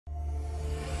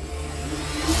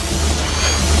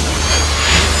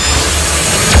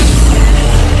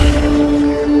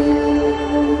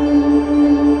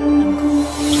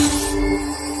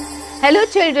Hello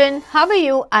children, how are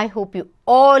you? I hope you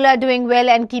all are doing well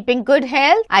and keeping good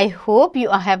health. I hope you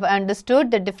have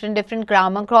understood the different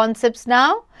grammar concepts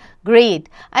now. Great.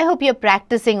 I hope you're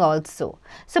practicing also.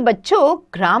 So बच्चों,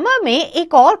 grammar में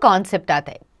एक और concept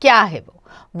आता है. क्या है वो?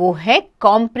 वो है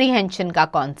comprehension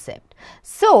का concept.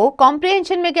 So,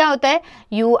 comprehension में क्या होता है?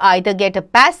 You either get a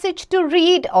passage to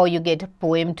read or you get a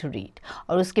poem to read.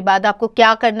 और उसके बाद आपको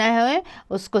क्या करना है?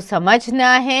 उसको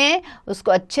समझना है,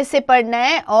 उसको अच्छे से पढ़ना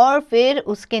है और फिर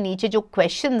उसके नीचे जो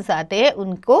questions आते हैं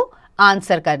उनको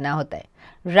answer करना होता है.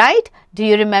 Right? Do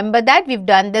you remember that? We've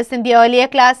done this in the earlier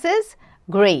classes.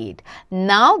 Great.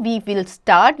 Now we will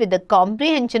start with the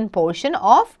comprehension portion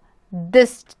of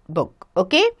this book.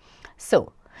 Okay?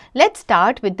 So, let's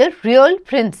start with the real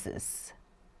princess.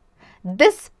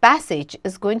 This passage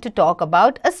is going to talk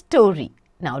about a story.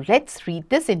 Now let's read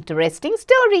this interesting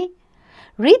story.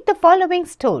 Read the following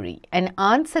story and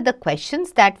answer the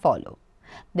questions that follow.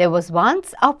 There was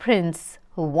once a prince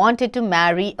who wanted to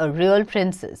marry a real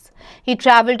princess. He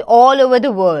traveled all over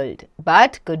the world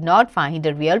but could not find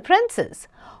a real princess.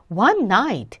 One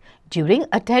night, during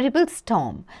a terrible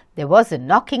storm, there was a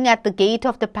knocking at the gate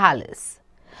of the palace.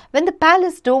 When the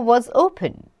palace door was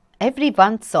open,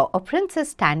 everyone saw a princess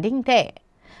standing there.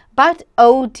 But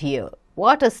oh dear,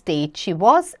 what a state she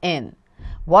was in!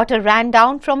 Water ran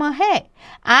down from her hair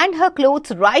and her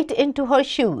clothes right into her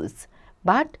shoes.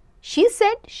 But she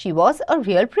said she was a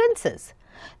real princess.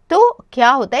 तो क्या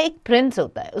होता है, एक Prince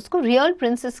होता है, उसको real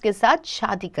princess के साथ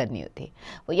शादी करनी होती है.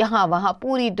 वो यहाँ वहाँ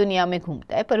पूरी दुनिया में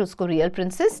घूमता है पर उसको रियल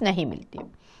प्रिंसेस नहीं मिलती.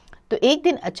 तो एक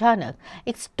दिन अचानक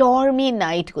एक स्टॉर्मी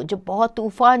नाइट को, जो बहुत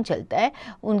तूफान चलता है,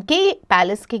 उनके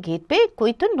पैलेस के गेट पे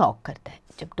कोई तो नॉक करता है.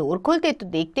 जब डोर खोलते तो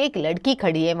देखते एक लड़की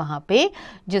खड़ी है वहाँ पे,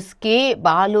 जिसके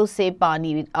बालों से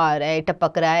पानी आ रहा है,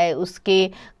 टपक रहा है,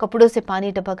 उसके कपड़ों से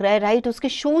पानी टपक रहा है, राइट, उसके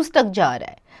शूज तक जा रहा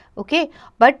है. ओके,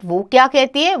 बट वो क्या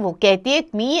कहती है? वो कहती है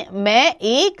मैं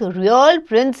एक रियल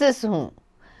प्रिंसेस हूँ.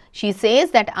 She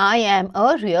says that I am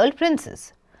a real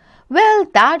princess. Well,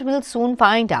 that we'll soon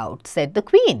find out, said the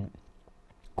queen,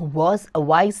 who was a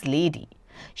wise lady.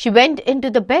 She went into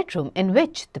the bedroom in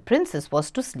which the princess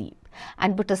was to sleep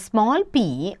and put a small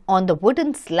pea on the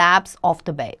wooden slabs of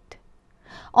the bed.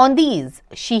 On these,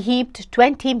 she heaped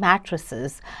 20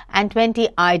 mattresses and 20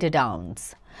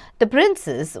 eiderdowns. The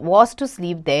princess was to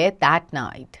sleep there that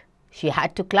night. She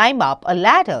had to climb up a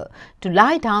ladder to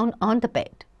lie down on the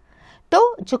bed. तो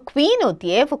जो queen होती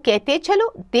है वो कहते हैं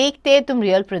चलो देखते हैं तुम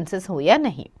रियल प्रिंसेस हो या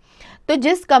नहीं. तो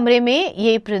जिस कमरे में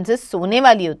ये प्रिंसेस सोने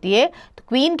वाली होती है तो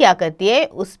क्वीन क्या करती है,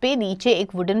 उस पे नीचे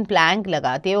एक वुडन प्लैंक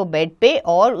लगाती है वो बेड पे,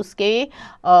 और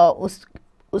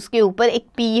उसके ऊपर एक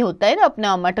पी होता है ना,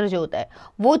 अपना मटर जो होता है,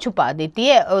 वो छुपा देती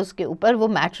है और उसके ऊपर वो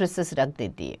मैट्रेसेस रख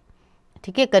देती है.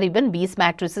 ठीक है, करीबन 20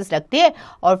 मैट्रेसेस रखती है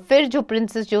और फिर जो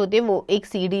प्रिंसेस जो होती है वो एक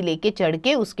सीढ़ी लेके चढ़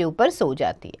के उसके ऊपर सो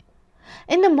जाती है.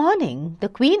 In the morning, the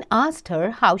queen asked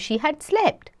her how she had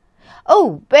slept.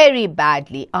 Oh, very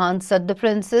badly, answered the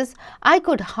princess. I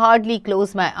could hardly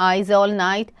close my eyes all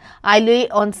night. I lay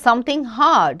on something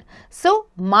hard, so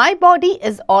my body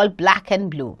is all black and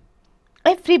blue.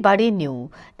 Everybody knew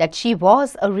that she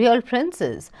was a real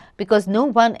princess because no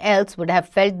one else would have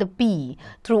felt the pea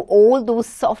through all those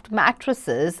soft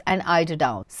mattresses and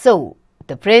eiderdown. So,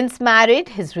 the prince married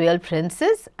his real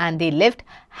princess and they lived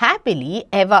happily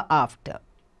ever after.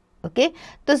 Okay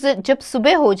तो जब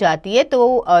सुबह हो जाती है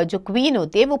तो जो queen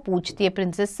होती है वो पूछती है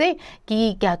प्रिंसेस से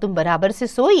कि क्या तुम बराबर से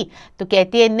सोई? तो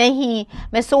कहती है नहीं,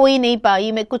 मैं सो ही नहीं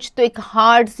पाई, मैं कुछ तो एक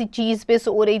हार्ड सी चीज़ पे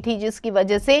सो रही थी जिसकी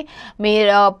वजह से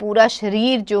मेरा पूरा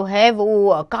शरीर जो है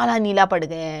वो काला नीला पड़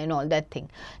गया है एंड ऑल दैट थिंग.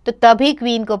 तो तभी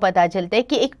क्वीन को पता चलता है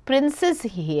कि एक प्रिंसेस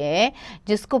ही है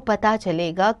जिसको पता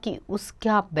चलेगा कि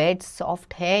उसका बेड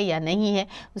सॉफ्ट है या नहीं है,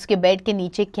 उसके बेड के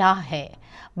नीचे क्या है.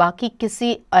 बाकी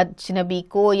किसी अजनबी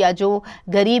को या जो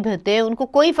गरीब होते हैं उनको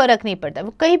कोई फ़र्क नहीं पड़ता,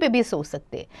 वो कहीं पे भी सो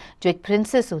सकते हैं. जो एक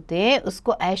प्रिंसेस होते हैं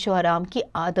उसको ऐशो आराम की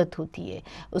आदत होती है,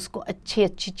 उसको अच्छी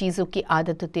अच्छी चीज़ों की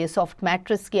आदत होती है, सॉफ्ट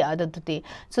मैट्रेस की आदत होती है.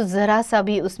 सो ज़रा सा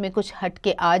भी उसमें कुछ हट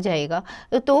के आ जाएगा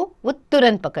तो वो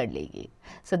तुरंत पकड़ लेगी.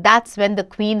 So that's when the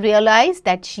queen realized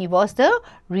that she was the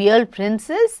real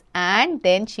princess, and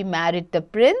then she married the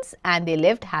prince and they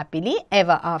lived happily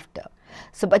ever after.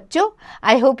 So bachcho,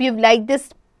 I hope you've liked this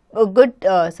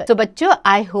So bachcho,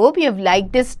 I hope you've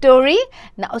liked this story.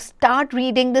 Now start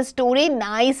reading the story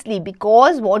nicely,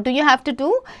 because what do you have to do?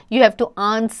 You have to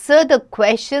answer the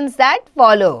questions that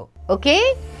follow. Okay?